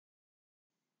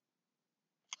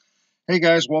Hey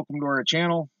guys, welcome to our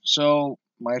channel. So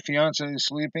my fiance is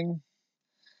sleeping,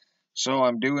 so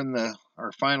I'm doing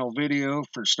our final video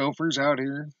for Stofers out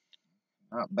here.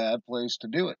 Not a bad place to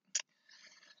do it.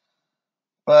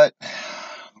 But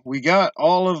we got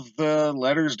all of the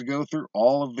letters to go through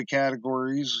all of the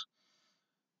categories.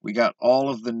 We got all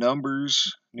of the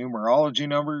numbers,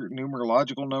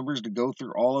 numerological numbers to go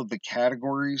through all of the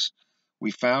categories. We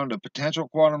found a potential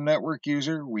quantum network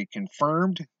user. We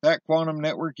confirmed that quantum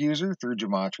network user through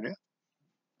gematria.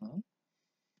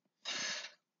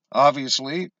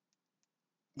 Obviously,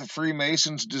 the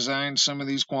Freemasons designed some of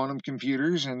these quantum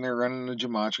computers, and they're running a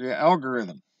gematria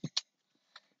algorithm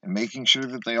and making sure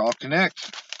that they all connect.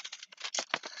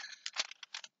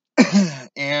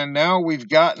 And now we've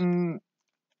gotten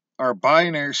our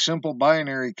simple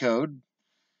binary code,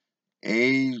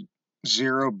 A0B1,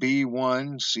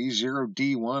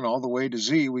 C0D1, all the way to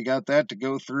Z. We got that to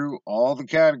go through all the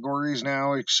categories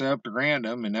now except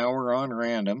random, and now we're on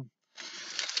random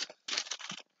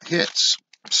hits.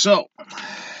 So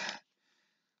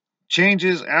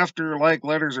changes after like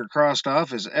letters are crossed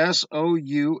off is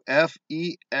SOUFESKA.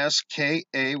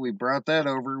 We brought that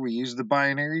over. We used the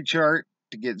binary chart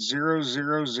to get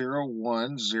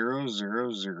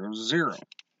 00010000.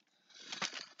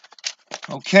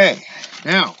 Okay,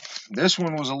 now this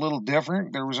one was a little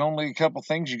different. There was only a couple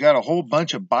things. You got a whole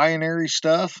bunch of binary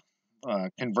stuff,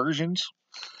 conversions,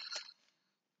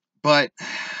 but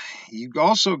you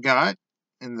also got,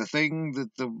 and the thing that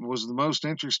was the most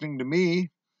interesting to me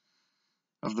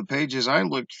of the pages I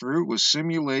looked through was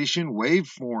simulation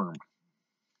waveform,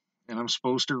 and I'm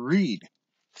supposed to read.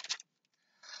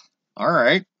 All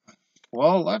right,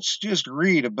 well, let's just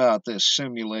read about this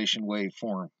simulation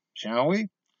waveform, shall we?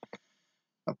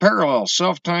 A parallel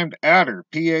self-timed adder,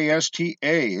 PASTA,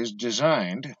 is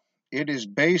designed. It is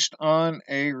based on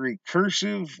a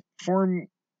recursive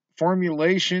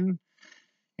formulation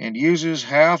and uses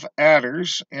half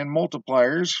adders and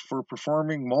multipliers for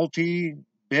performing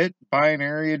multi-bit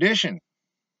binary addition.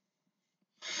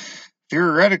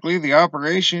 Theoretically, the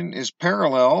operation is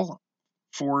parallel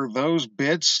for those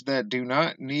bits that do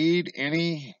not need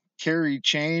any carry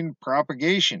chain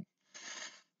propagation.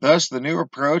 Thus, the new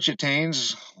approach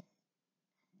attains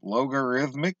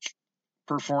logarithmic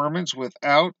performance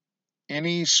without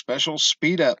any special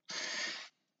speed up.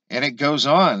 And it goes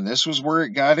on. This was where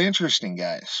it got interesting,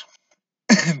 guys,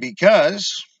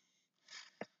 because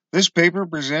this paper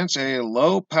presents a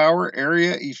low power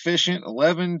area efficient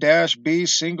 11-B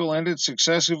single-ended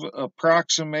successive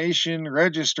approximation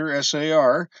register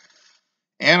SAR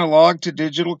analog to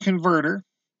digital converter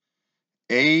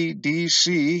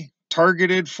ADC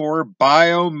targeted for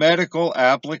biomedical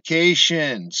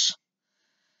applications.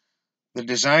 The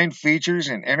design features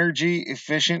an energy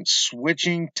efficient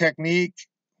switching technique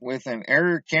with an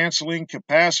error canceling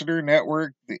capacitor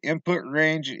network. The input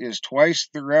range is twice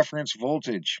the reference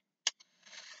voltage.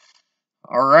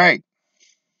 All right.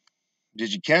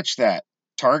 Did you catch that?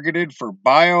 Targeted for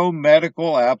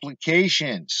biomedical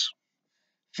applications.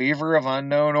 Fever of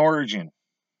unknown origin.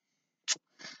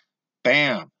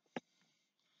 Bam.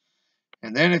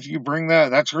 And then if you bring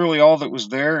that's really all that was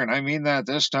there, and I mean that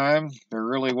this time. There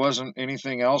really wasn't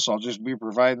anything else. I'll just be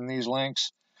providing these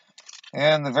links.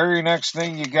 And the very next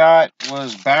thing you got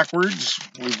was backwards.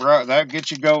 We brought that get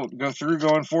you go through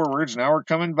going forwards. Now we're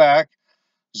coming back.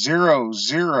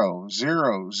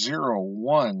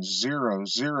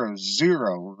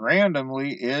 0.00010000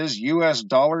 randomly is US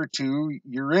dollar to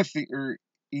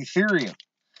Ethereum,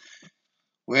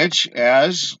 which,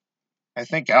 as I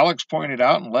think Alex pointed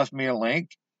out and left me a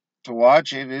link to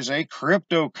watch, it is a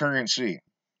cryptocurrency.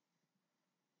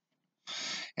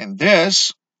 And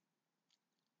this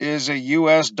is a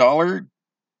US dollar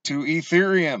to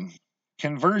Ethereum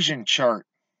conversion chart.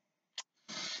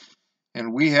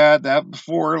 And we had that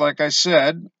before, like I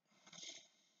said,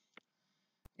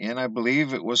 and I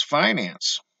believe it was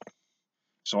finance.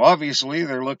 So obviously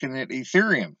they're looking at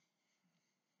Ethereum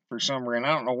for some reason.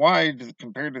 I don't know why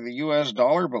compared to the US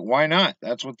dollar, but why not?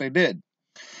 That's what they did.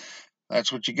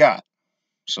 That's what you got.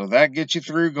 So that gets you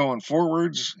through going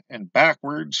forwards and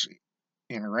backwards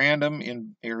in random,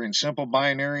 in simple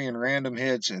binary and random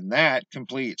hits, and that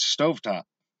completes Stovetop.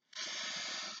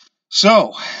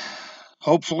 So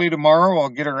hopefully tomorrow I'll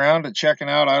get around to checking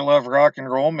out I Love Rock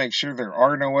and Roll, make sure there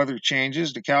are no other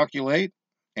changes to calculate,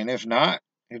 and if not,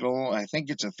 I think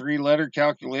it's a 3-letter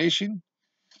calculation,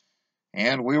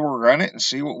 and we will run it and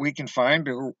see what we can find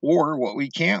or what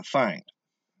we can't find.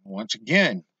 Once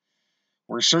again,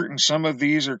 we're certain some of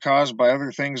these are caused by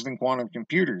other things than quantum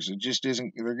computers. It just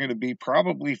isn't. They're going to be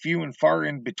probably few and far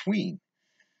in between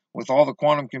with all the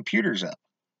quantum computers up.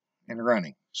 and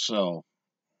running. So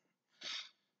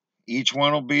each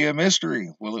one will be a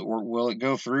mystery. Will it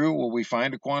go through? Will we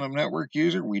find a quantum network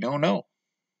user? We don't know.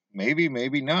 Maybe,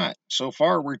 maybe not. So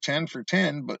far, we're 10 for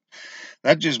 10, but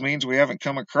that just means we haven't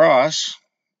come across,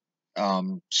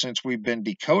 since we've been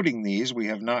decoding these, we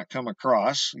have not come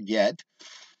across yet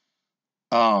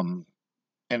an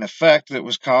effect that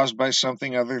was caused by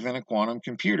something other than a quantum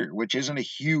computer, which isn't a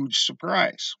huge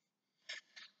surprise.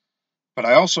 But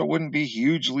I also wouldn't be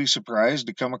hugely surprised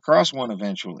to come across one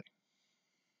eventually.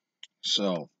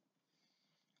 So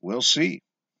we'll see.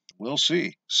 We'll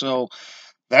see. So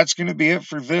that's going to be it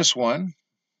for this one.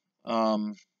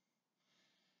 Um,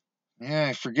 yeah,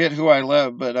 I forget who I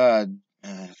left, but I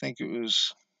think it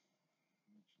was.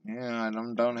 Yeah, I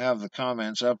don't have the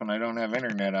comments up, and I don't have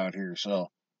internet out here. So,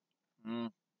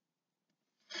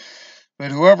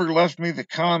 but whoever left me the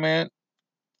comment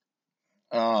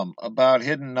about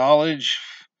hidden knowledge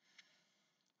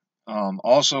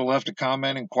also left a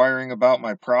comment inquiring about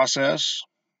my process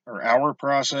or our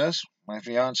process, my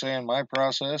fiance and my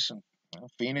process, and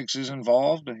Phoenix is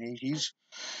involved, and he's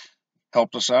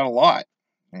helped us out a lot,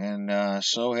 and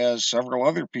so has several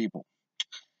other people.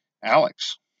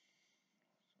 Alex,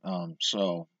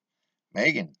 so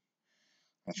Megan.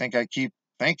 I think I keep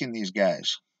thanking these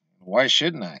guys. Why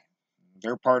shouldn't I?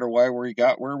 They're part of why we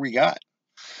got where we got.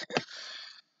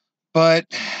 But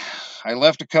I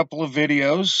left a couple of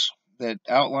videos that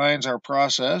outlines our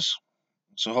process,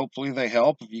 so hopefully they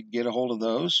help if you get a hold of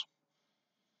those.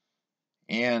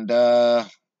 And I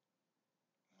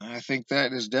think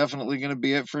that is definitely going to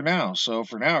be it for now. So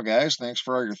for now, guys, thanks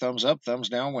for all your thumbs up, thumbs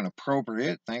down when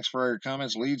appropriate. Thanks for all your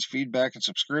comments, leads, feedback, and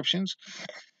subscriptions.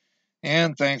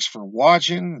 And thanks for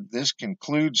watching. This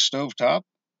concludes Stovetop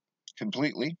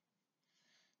completely.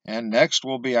 And next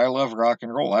will be I Love Rock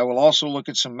and Roll. I will also look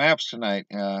at some maps tonight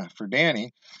for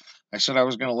Danny. I said I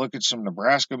was going to look at some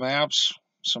Nebraska maps,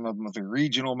 some of the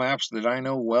regional maps that I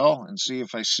know well, and see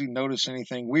if I notice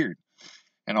anything weird.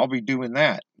 And I'll be doing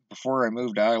that before I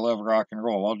move to I Love Rock and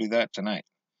Roll. I'll do that tonight.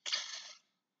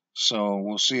 So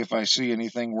we'll see if I see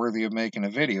anything worthy of making a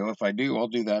video. If I do, I'll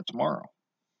do that tomorrow.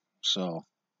 So,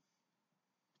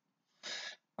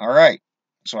 all right.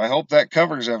 So I hope that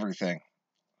covers everything.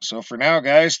 So for now,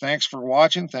 guys, thanks for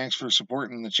watching. Thanks for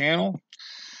supporting the channel.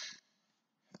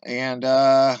 And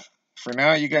for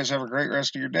now, you guys have a great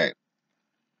rest of your day.